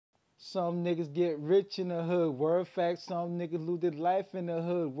Some niggas get rich in the hood. Word fact, some niggas lose their life in the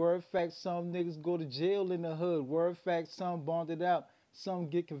hood. Word fact, some niggas go to jail in the hood. Word fact, some bonded out. Some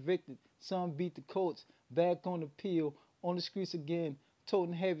get convicted. Some beat the courts. Back on the peel. On the streets again.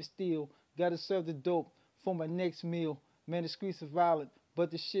 Toting heavy steel. Gotta serve the dope for my next meal. Man, the streets are violent, but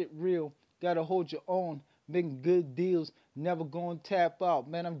the shit real. Gotta hold your own. Making good deals, never going tap out.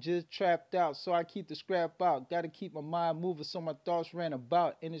 Man, I'm just trapped out, so I keep the scrap out. Gotta keep my mind moving, so my thoughts ran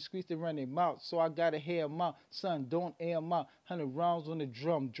about. In the streets, they run their mouth, so I gotta hear them out. Son, don't air them out. 100 rounds on the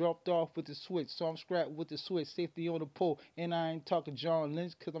drum, dropped off with the switch, so I'm strapped with the switch. Safety on the pole, and I ain't talking John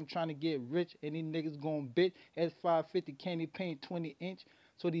Lynch, cause I'm trying to get rich, and these niggas gon' bitch. At 550, candy paint 20 inch.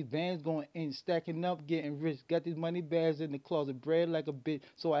 So these bands going in, stacking up, getting rich. Got these money bags in the closet, bread like a bitch.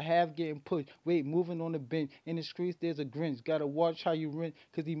 So I have getting pushed. Wait, moving on the bench. In the streets, there's a Grinch. Gotta watch how you rent,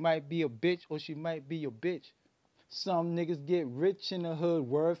 cause he might be a bitch or she might be your bitch. Some niggas get rich in the hood,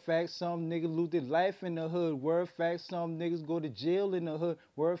 word fact. Some niggas lose their life in the hood, word fact. Some niggas go to jail in the hood,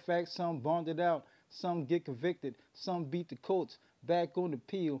 word fact. Some bonded out, some get convicted, some beat the courts. Back on the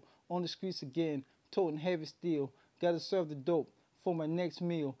peel, on the streets again, toting heavy steel. Gotta serve the dope for my next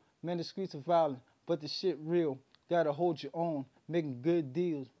meal. Man, the streets are violent, but the shit real. Gotta hold your own, making good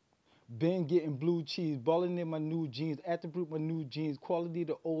deals. Been getting blue cheese, balling in my new jeans, attribute my new jeans, quality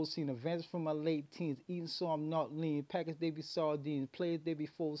the old scene, advances from my late teens, eating so I'm not lean, package they be sardines, players they be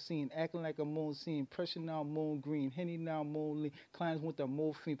full scene, acting like a moon scene, pressure now moon green, henny now moon lean, clients want the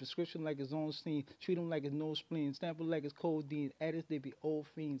morphine, prescription like it's on scene, treat them like it's no spleen, stamp it like it's codeine, addicts they be old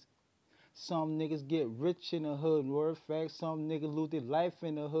fiends. Some niggas get rich in the hood, word fact. Some niggas lose their life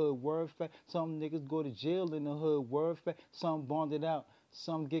in the hood, word fact. Some niggas go to jail in the hood, word fact. Some bonded out,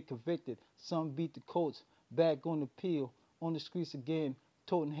 some get convicted, some beat the courts. Back on the peel, on the streets again,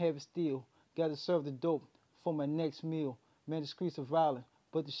 toting heavy steel. Gotta serve the dope for my next meal. Man, the streets are violent,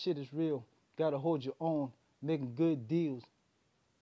 but the shit is real. Gotta hold your own, making good deals.